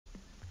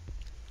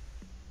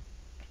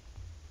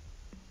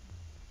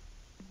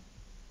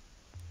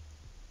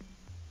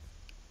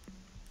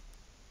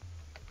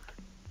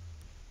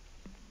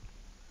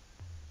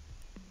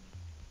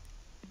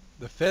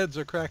The feds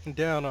are cracking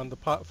down on the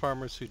pot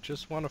farmers who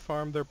just want to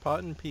farm their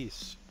pot in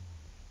peace.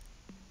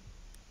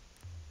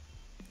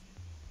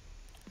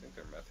 I think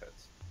they're meth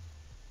heads.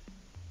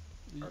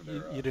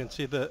 You didn't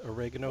see the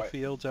oregano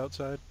fields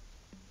outside?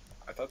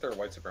 I thought they were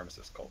white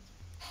supremacist cult.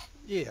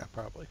 Yeah,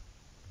 probably.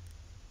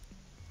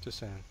 Just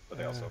saying. But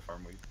they also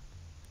farm weed.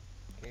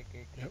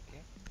 Yep.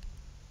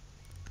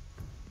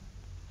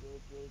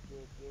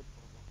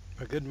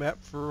 A good map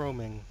for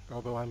roaming,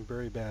 although I'm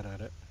very bad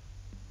at it.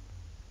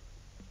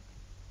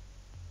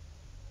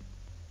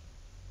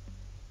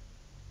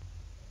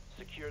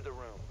 Secure the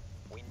room.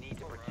 We need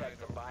to protect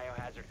the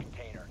biohazard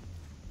container.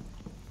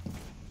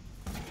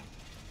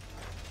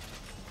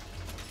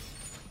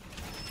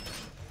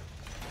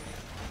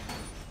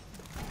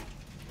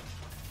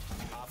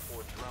 Op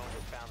 4 drone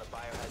has found the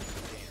biohazard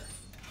container.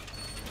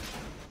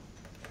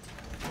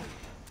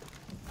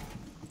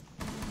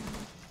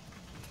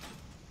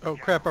 Oh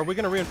crap, are we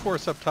going to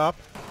reinforce up top?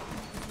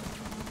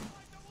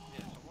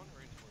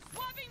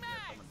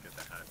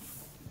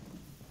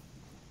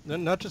 No,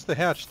 not just the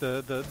hatch,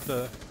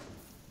 the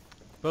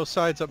both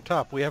sides up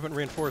top. We haven't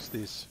reinforced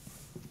these.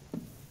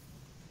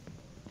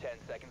 10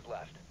 seconds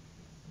left.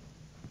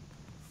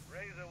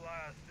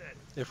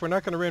 If we're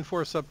not going to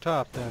reinforce up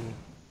top, then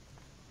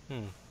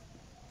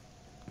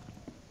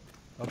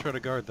I'll try to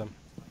guard them.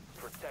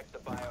 Protect the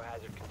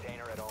biohazard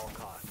container at all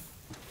costs.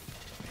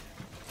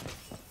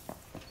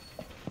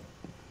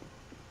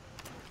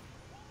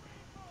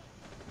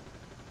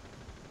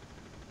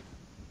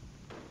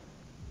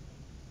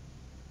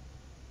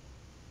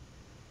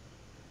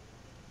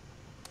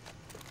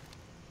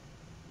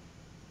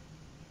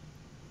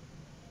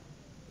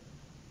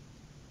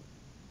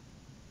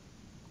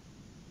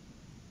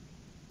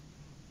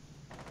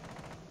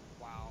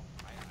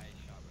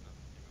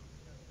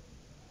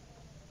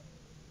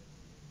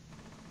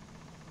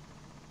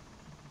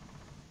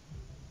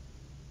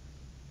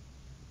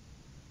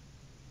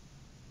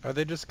 Are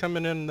they just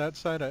coming in that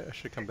side? I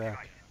should come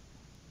back.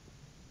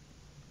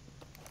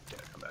 Yeah,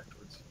 come back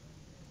towards.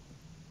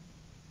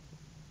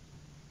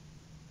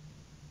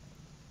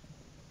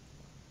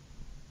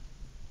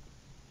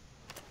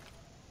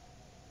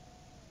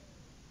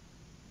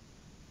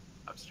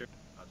 Upstairs?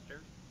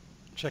 Upstairs?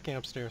 Checking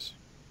upstairs.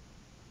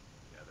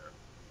 Yeah, they're...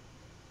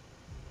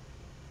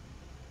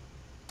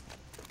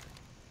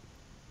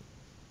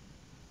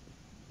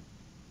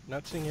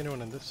 Not seeing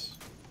anyone in this.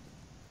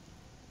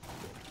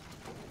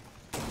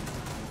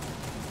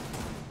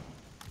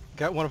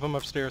 Got one of them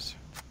upstairs.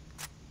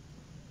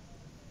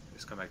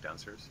 Just come back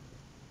downstairs.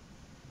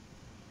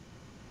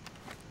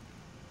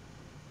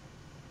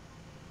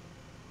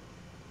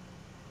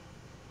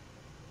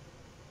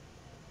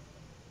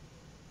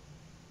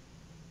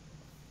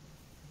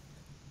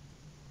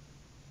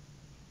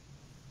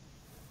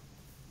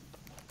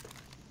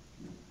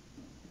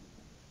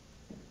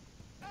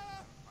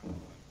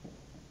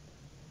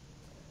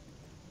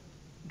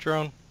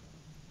 Drone.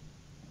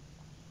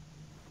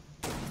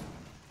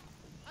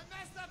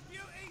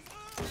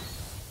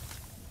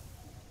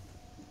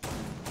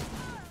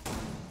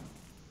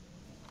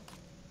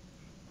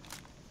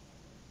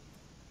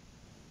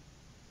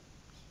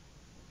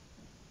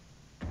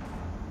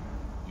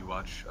 You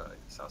watch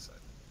south side.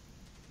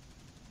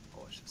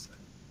 I'll watch this side.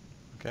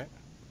 Okay.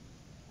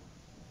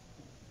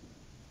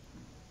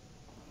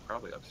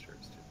 Probably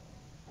upstairs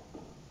too.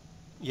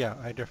 Yeah,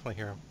 I definitely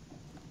hear him.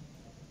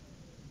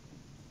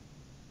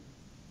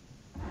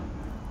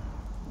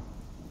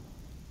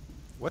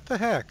 What the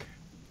heck?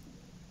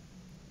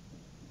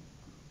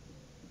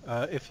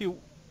 If you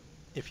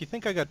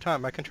think I got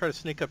time, I can try to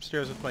sneak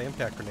upstairs with my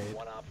impact grenade.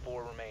 One Op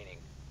 4 remaining.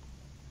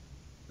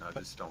 No,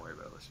 just don't worry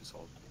about it. Let's just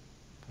hold.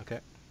 Okay.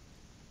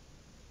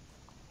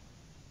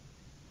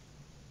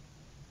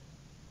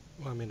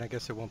 Well, I mean, I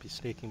guess I won't be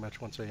sneaking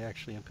much once I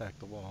actually impact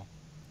the wall.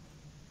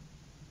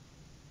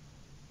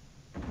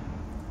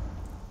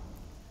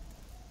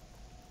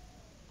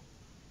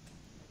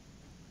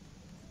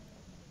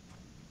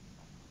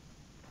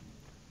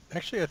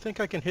 Actually, I think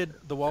I can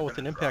hit the wall with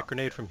an impact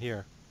grenade from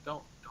here.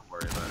 Don't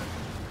worry about it.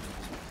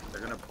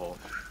 They're gonna pull.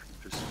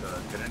 Just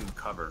get in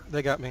cover.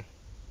 They got me.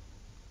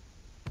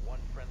 One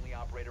friendly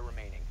operator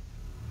remaining.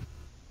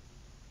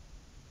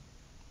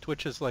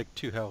 Twitch is like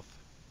 2 health.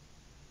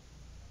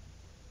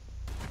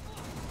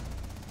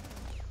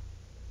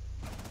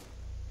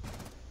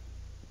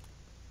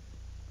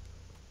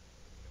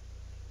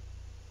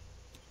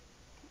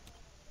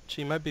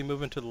 She might be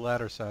moving to the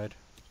ladder side.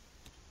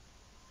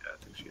 Yeah,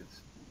 I think she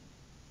is.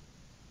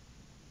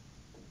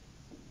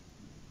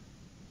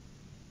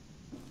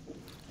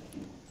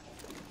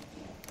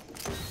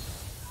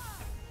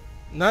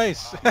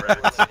 Nice!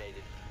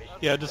 Eliminated. Mission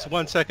Yeah, just successful.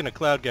 1 second of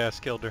cloud gas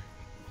killed her.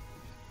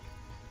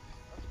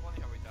 That's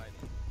funny how we died.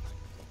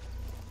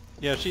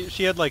 Yeah,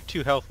 she had like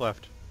 2 health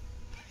left.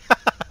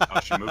 Oh,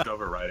 she moved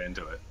over right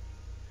into it.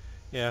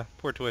 Yeah,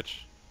 poor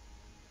Twitch.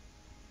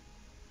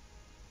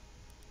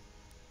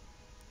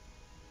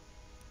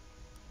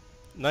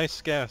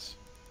 Nice gas.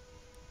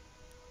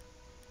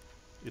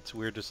 It's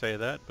weird to say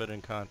that, but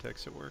in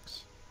context it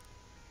works.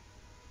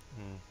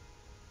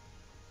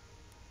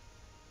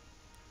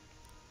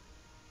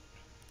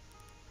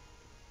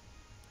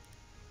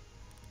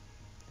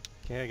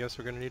 Okay, I guess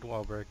we're gonna need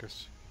wall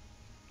breakers.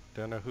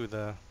 Don't know who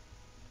the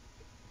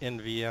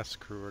NVS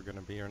crew are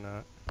gonna be or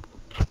not.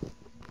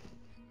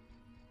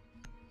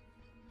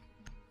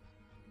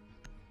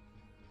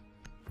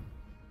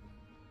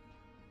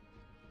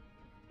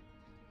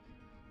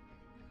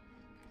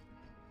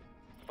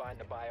 Find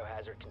the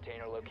biohazard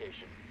container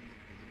location.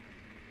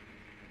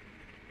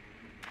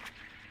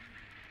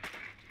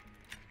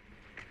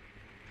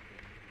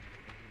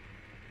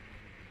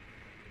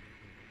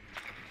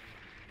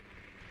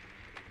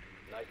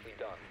 Nicely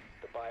done.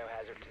 The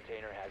biohazard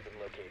container has been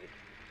located.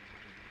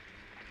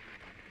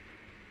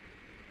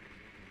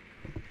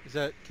 Is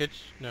that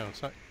kitchen? No,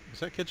 it's not. Is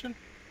that kitchen?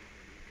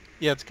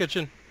 Yeah, it's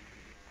kitchen.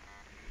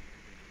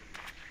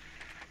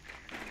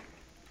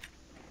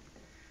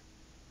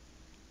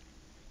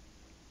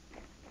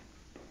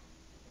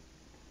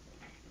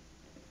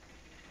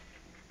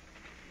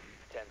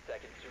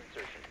 Seconds to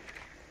insertion.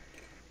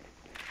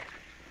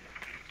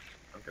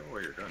 Okay,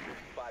 well, you're done, dude.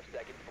 5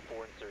 seconds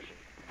before insertion.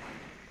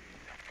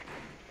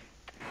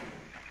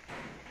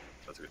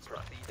 That's a good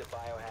spot. Proceed to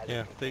biohazard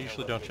Yeah, they container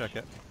usually don't check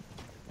location.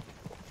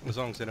 it. As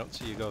long as they don't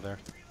see you go there.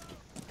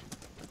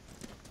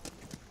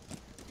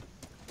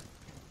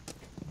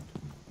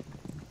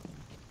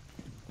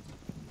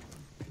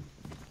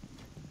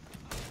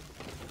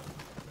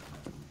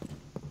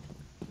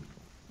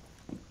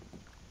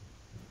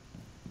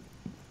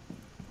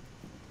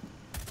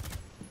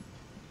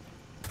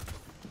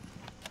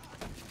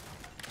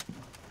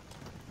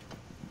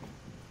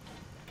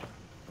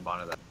 I'm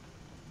onto that.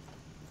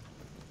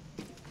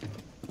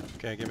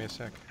 Okay, give me a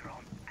sec.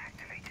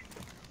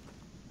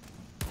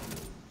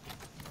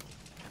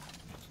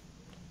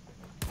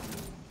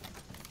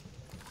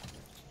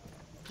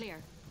 Clear.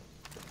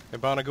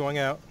 Ibana going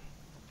out.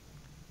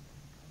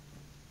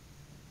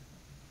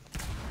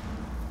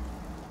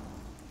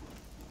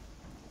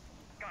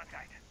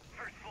 Contact.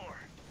 First floor.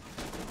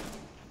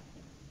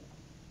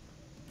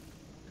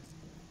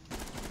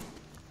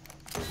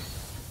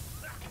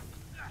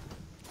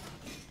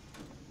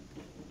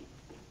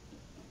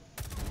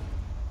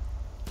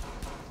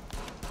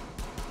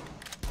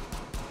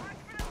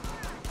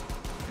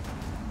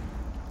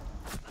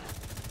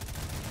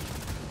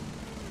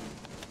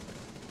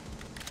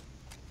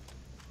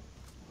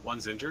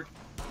 One's injured.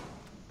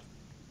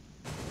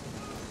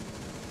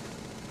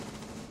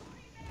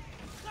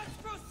 Let's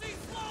proceed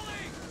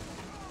slowly.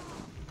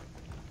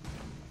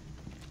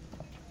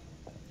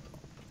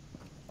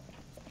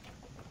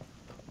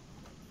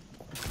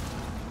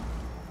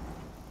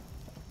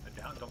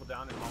 Down, double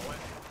down in hallway.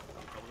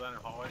 Double down in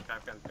hallway.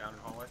 Capcan down in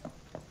hallway.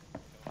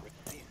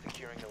 Cease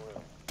securing the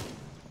room.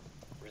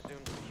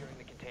 Resume securing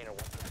the container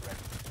once the threat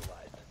is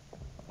neutralized.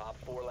 Op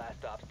 4 last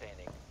stop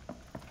standing.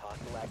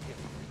 Hostile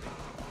activity resumed.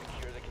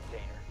 Secure the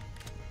container.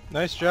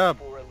 Nice job.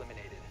 4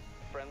 eliminated.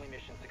 Friendly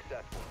mission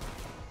successful.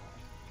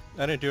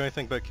 I didn't do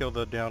anything but kill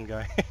the down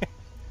guy.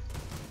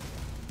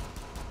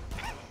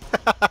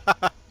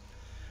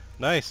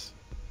 Nice.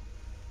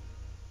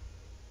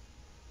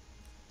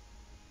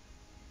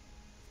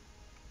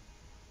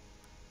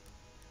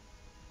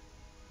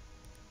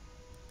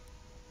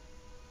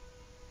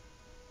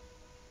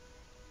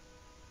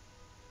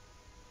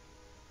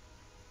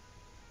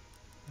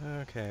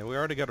 Okay, we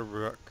already got a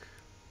rook.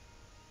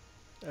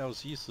 That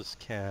was useless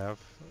cav.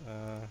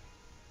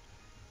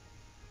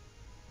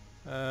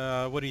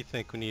 What do you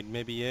think we need?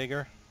 Maybe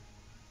Jaeger?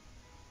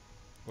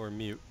 Or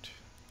mute?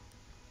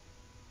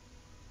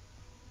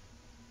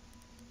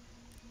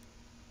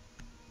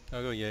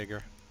 I'll go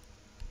Jaeger.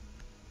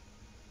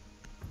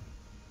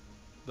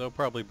 They'll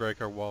probably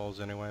break our walls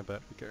anyway,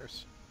 but who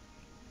cares?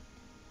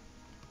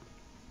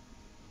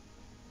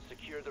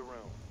 Secure the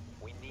room.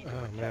 We need to Oh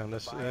protect man, the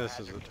this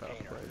is a biohazard tough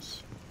container.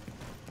 place.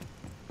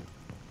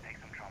 Take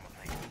some trauma,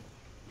 please.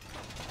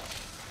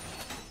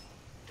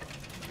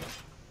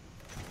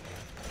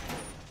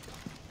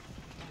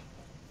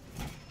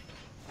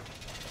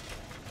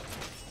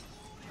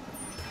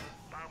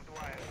 Barbed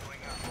wire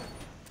going up.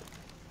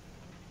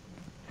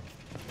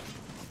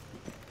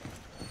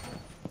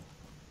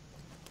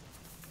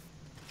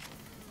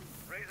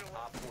 Razor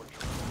wire. Op 4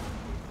 drone.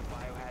 The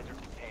biohazard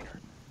container.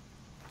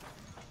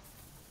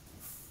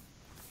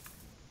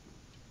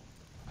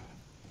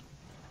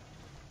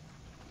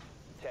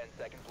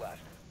 Seconds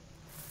left.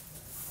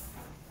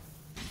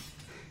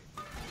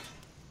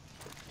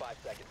 5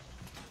 seconds.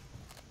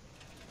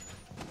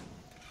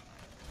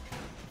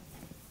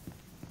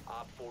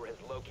 Op 4 has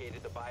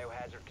located the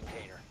biohazard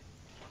container.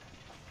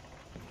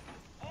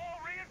 All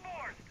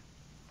reinforced.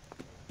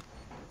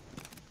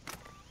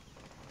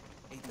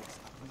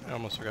 I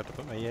almost forgot to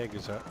put my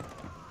Jaegers up.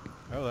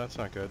 Oh, that's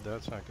not good.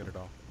 That's not good at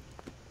all.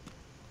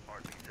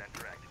 Heartbeat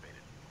sensor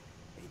activated.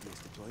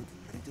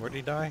 Where'd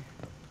he die?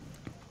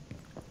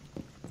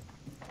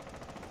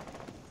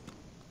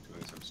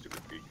 Doing some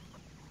stupid peek.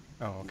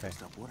 Oh, okay.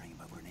 Stop worrying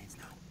about grenades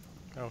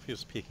now. Oh, if he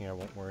was peeking, I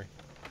won't worry.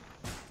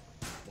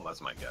 Well, that's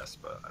my guess,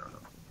 but I don't know.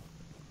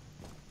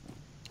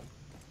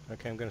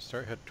 Okay, I'm gonna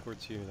start heading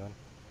towards you then.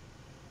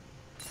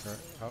 Or,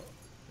 oh,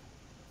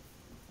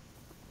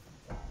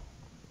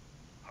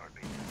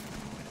 Heartbeat.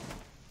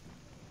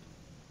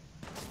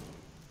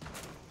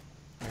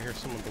 hear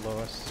someone below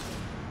us.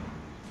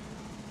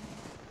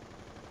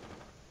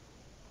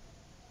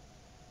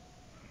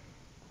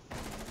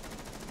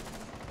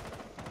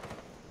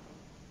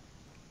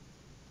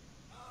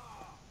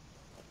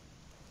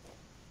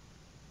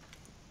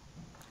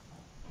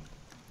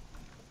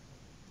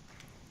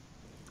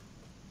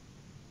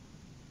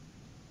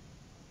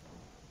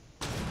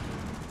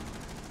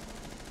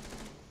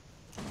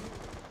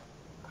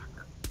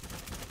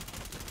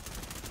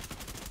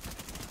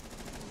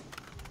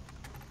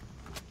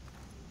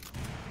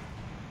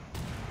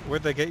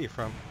 Where'd they get you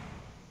from?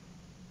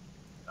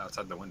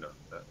 Outside the window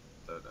that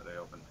they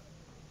opened.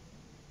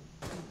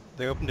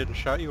 They opened it and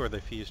shot you, or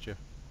they fused you?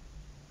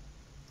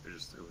 It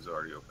was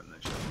already open. They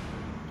shot.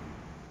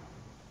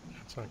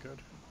 That's not good.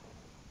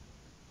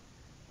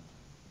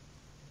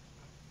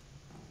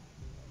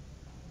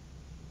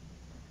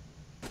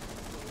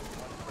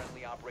 One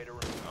friendly operator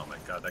remaining. Oh my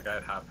god, that guy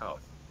had half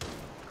health.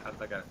 How did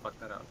that guy fuck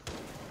that up?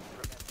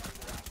 Prevent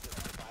further access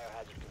to the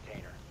biohazard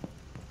container.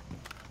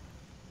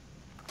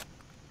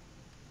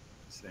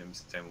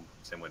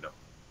 Same window.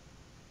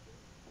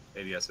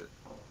 ADS it.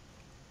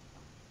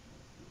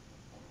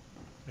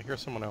 I hear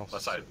someone else.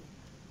 Left side.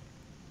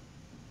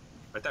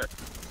 Right there.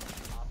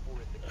 Op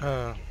 4 is securing the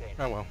Oh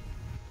container. well.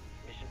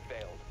 Mission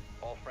failed.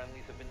 All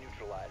friendlies have been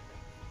neutralized.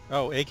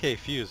 Oh, AK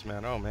fuse,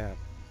 man. Oh man.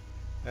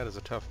 That is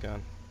a tough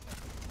gun.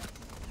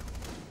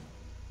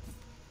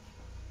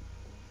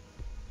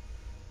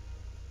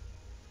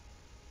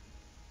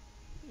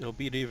 It'll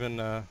beat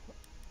even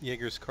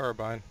Jaeger's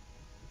carbine.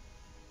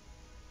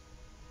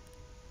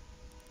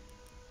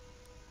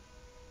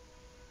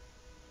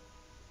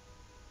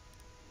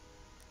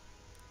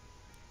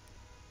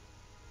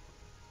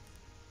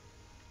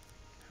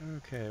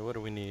 Okay, what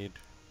do we need?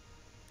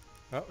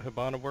 Oh,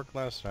 Hibana worked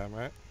last time,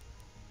 right?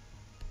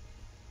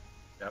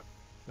 Yep.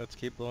 Let's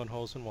keep blowing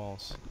holes in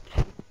walls.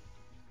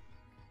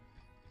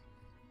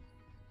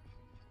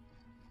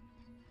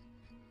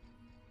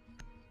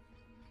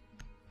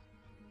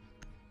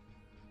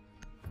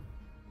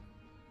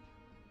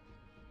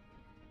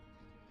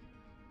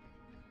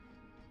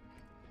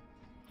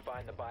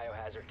 Find the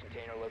biohazard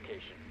container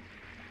location.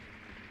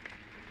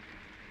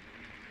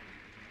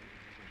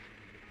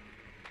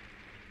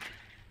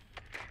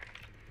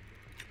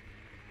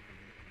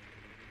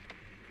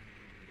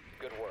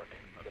 Good work.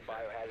 The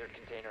biohazard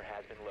container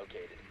has been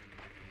located.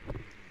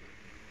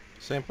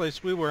 Same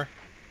place we were.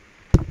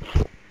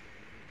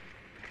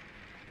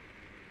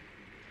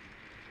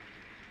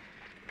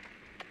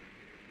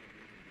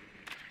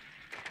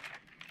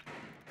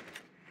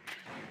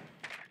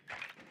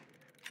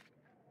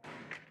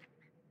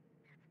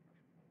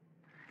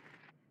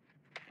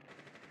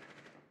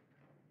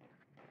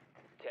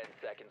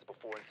 Seconds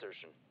before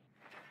insertion.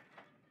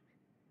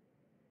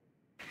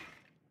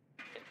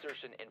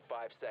 Insertion in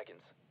 5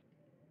 seconds.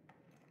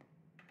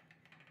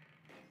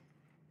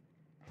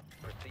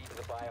 Proceed to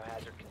the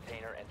biohazard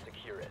container and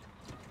secure it.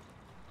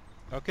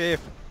 Okay,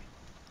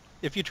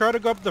 if you try to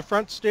go up the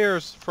front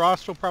stairs,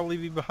 Frost will probably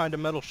be behind a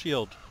metal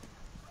shield.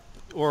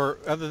 Or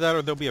either that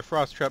or there'll be a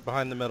frost trap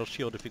behind the metal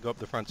shield if you go up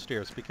the front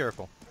stairs. Be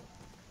careful.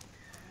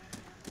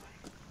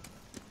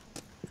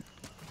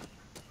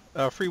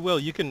 Free Will,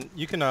 you can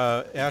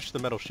ash the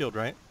metal shield,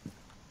 right?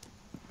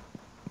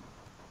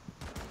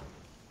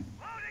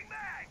 Loading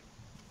mag!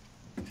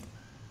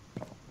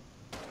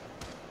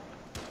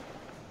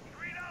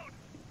 Reload!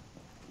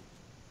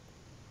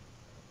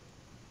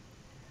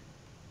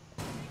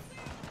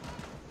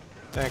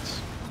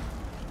 Thanks.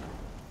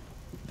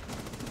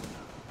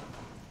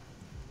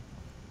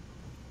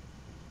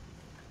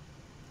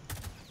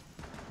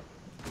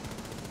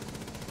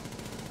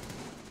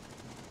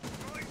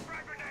 Throwing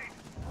frag grenade!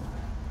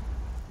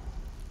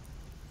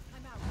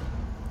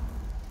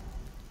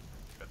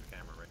 Got the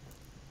camera right.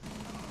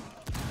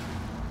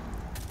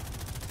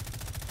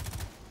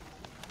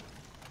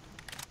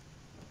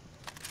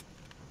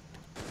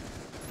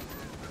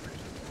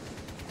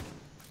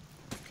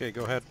 Okay,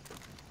 go ahead.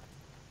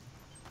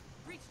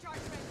 Breach charge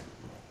ready.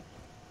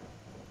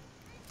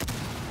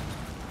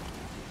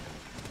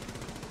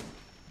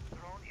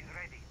 Drone is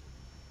ready.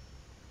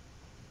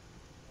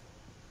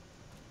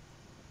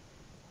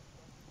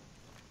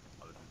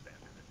 Oh, this is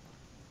banded.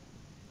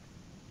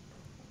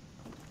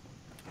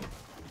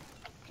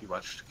 Can you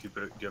watch? Do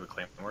you have a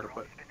claymore to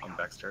put on the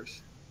back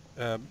stairs?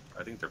 I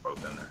think they're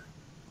both in there.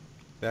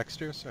 Back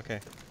stairs? Okay.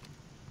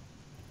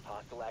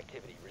 Hostile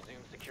activity. Resume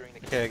securing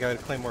the Okay, I got a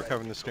container. claymore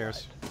covering the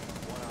stairs.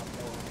 One op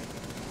 4 remaining.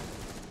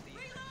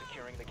 Proceed to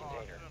securing the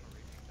container.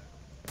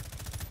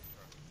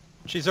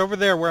 She's over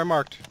there where I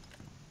marked.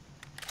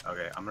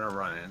 Okay, I'm gonna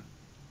run in.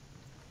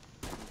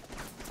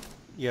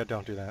 Yeah,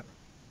 don't do that.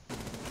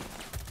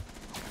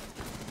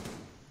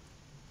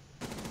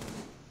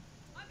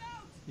 I'm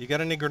out. You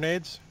got any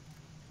grenades?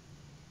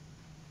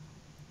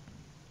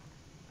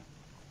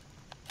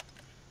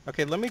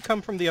 Okay, let me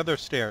come from the other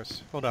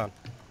stairs. Hold on.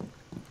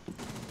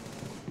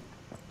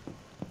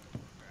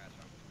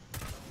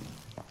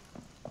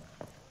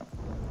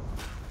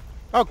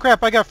 Oh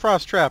crap, I got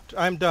frost trapped.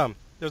 I'm dumb.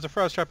 There's a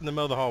frost trap in the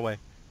middle of the hallway.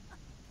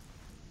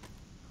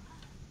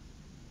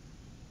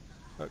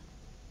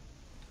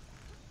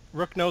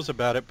 Rook knows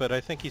about it, but I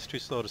think he's too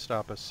slow to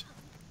stop us.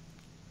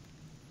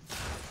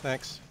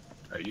 Thanks.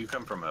 Alright, you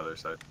come from the other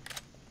side.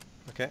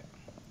 Okay.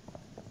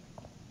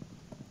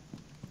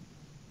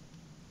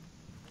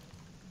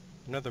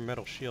 Another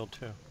metal shield,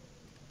 too.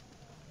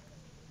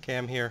 Okay,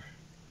 I'm here.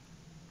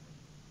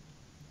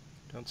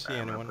 Don't see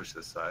Alright, I'm gonna anyone. push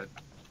this side.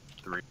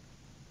 3.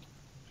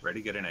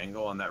 Ready, get an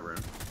angle on that room.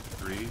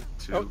 3,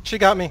 2. Oh, she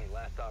got me.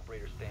 Last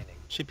operator standing.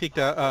 She peeked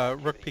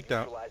out. Rook peeked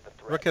out. Neutralize the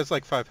threat. Rook has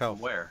like 5 From health.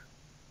 where?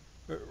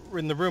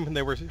 In the room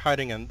they were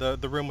hiding in. The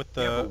room with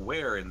the... Yeah, but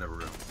where in the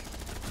room?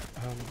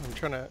 I'm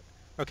trying to...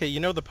 Okay,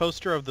 you know the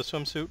poster of the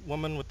swimsuit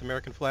woman with the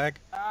American flag?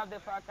 The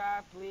fuck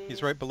up, please.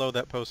 He's right below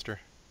that poster.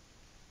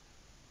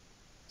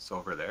 So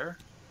over there?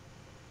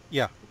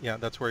 Yeah,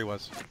 that's where he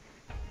was.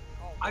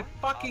 I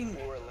fucking...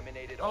 Op 4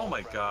 eliminated Oh all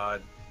my friendlies.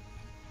 god.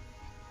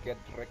 Get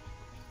wrecked.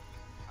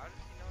 How does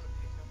he know to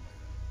pick up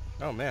like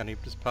that? Oh man, he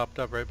just popped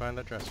up right behind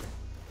that dresser.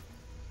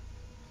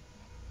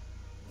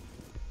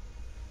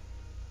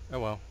 Oh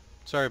well.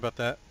 Sorry about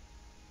that.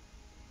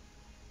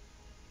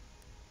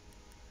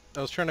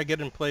 I was trying to get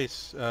in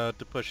place to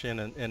push in,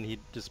 and he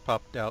just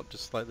popped out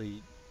just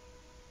slightly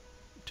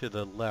to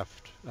the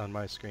left on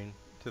my screen,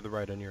 to the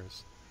right on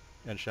yours,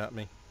 and shot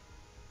me.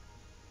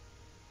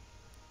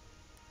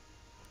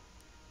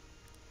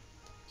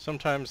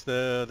 Sometimes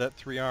that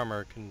 3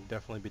 armor can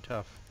definitely be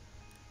tough.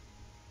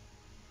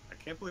 I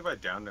can't believe I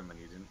downed him and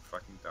he didn't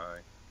fucking die.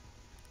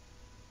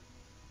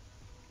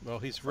 Well,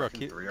 he's Rook.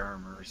 Fucking 3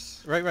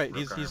 armors. Right. Rook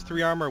He's armor.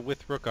 3 armor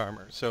with Rook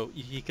armor, so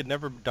he could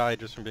never die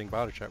just from being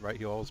body shot. Right?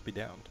 He'll always be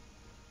downed.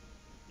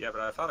 Yeah,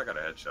 but I thought I got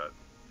a headshot.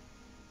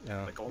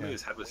 Yeah. Like only yeah.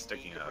 his head was We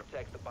sticking need to out.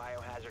 protect the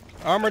biohazard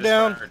Armor I just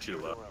down. fired too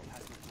low.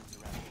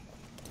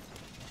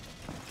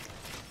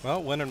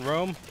 Well, when in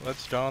Rome,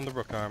 let's don the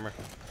Rook armor.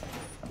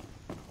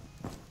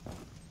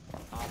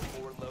 Op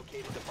 4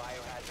 located the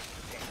biohazard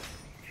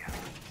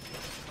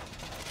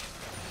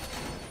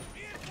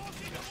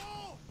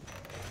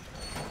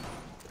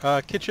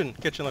container. Kitchen.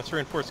 Let's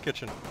reinforce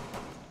kitchen.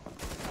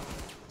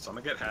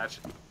 Someone get hatch.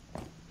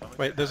 Someone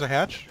Wait, get there's a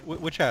hatch?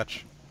 Which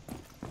hatch?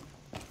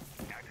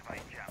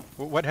 Activate jump.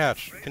 What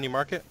hatch? Can you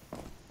mark it?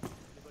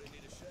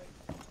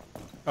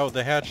 Oh,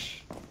 the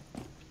hatch.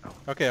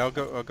 Okay, I'll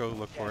go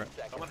look for it. 10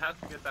 seconds. Someone has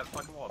to get that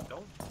fucking wall.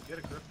 Don't get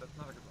a grip. That's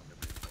not a good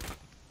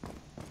one.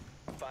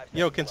 5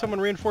 Yo, seconds can left. someone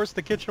reinforce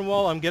the kitchen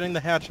wall? I'm getting the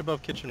hatch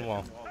above kitchen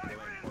wall. Wall really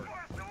important.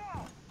 Reinforce the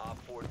wall. Op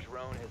 4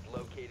 drone has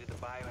located the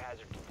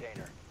biohazard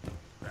container.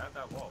 Grab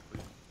that wall,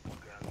 please.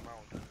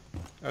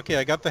 Okay,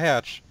 I got the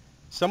hatch.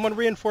 Someone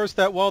reinforce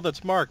that wall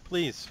that's marked,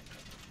 please.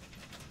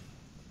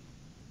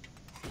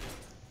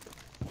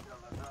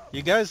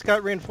 You guys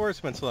got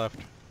reinforcements left.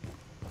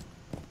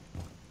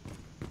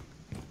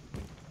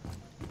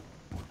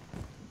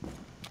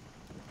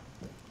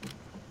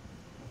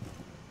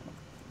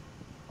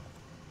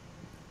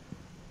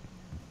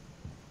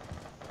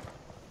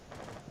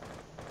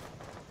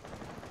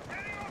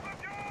 Getting off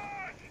of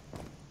George!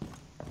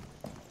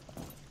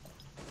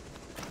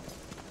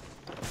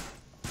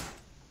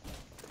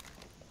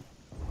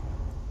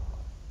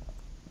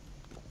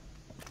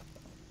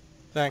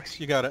 Thanks,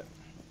 you got it.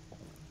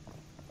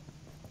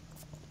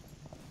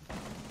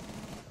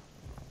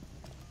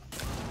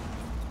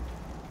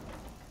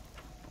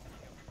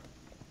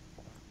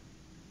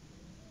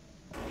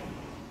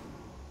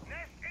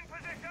 Nest in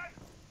position.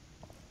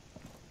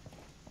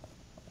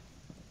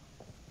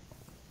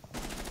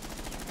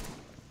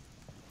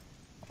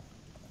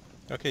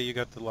 Okay, you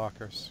got the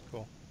lockers.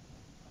 Cool.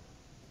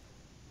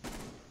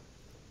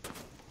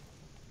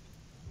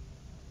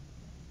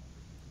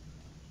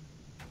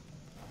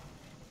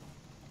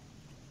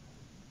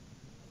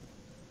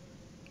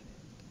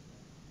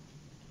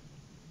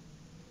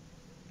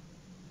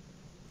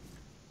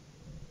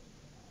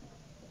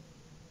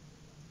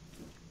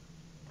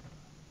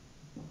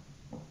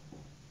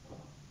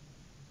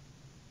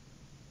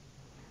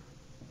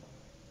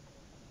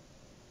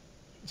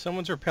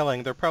 Someone's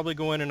repelling. They're probably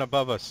going in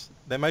above us.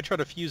 They might try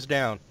to fuse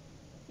down,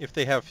 if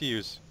they have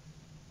fuse.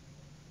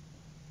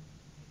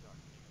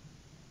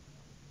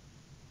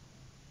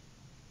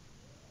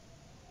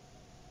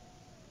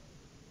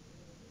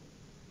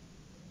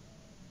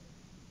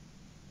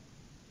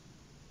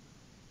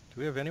 Do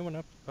we have anyone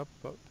up?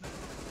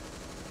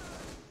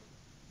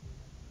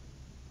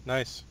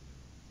 Nice.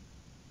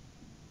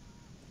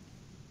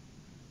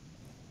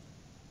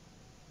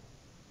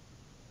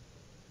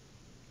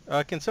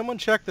 Can someone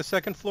check the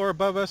second floor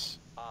above us?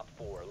 Op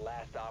 4,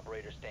 last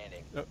operator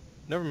standing.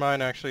 Never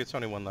mind, actually, it's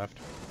only one left.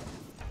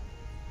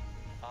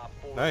 Op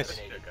 4 Nice.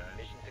 eliminated. Okay.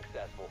 Mission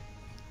successful.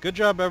 Good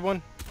job,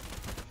 everyone.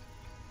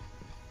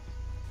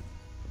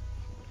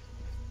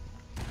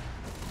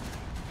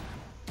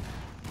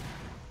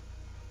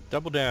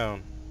 Double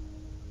down.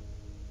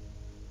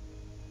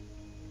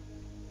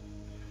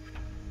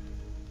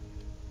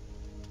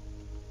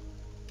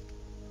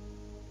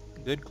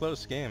 Good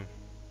close game.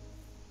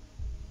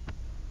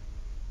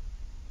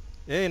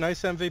 Hey,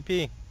 nice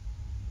MVP.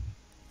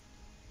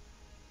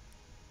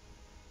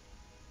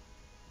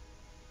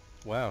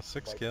 Wow,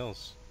 6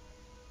 kills.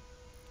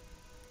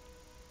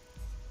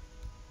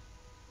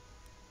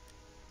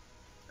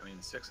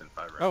 in 6 and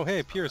 5 rounds. Oh, hey,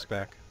 It's not Pierre's that good.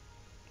 back.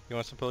 You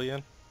want us to pull you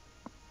in?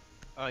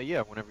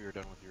 Yeah, whenever you're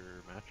done with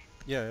your match.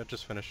 Yeah, it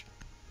just finished.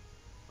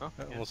 Oh,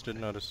 I yeah, almost didn't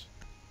okay. notice.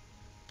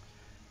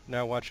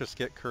 Now watch us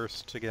get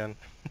cursed again.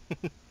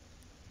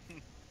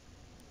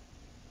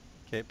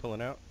 Okay,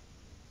 pulling out.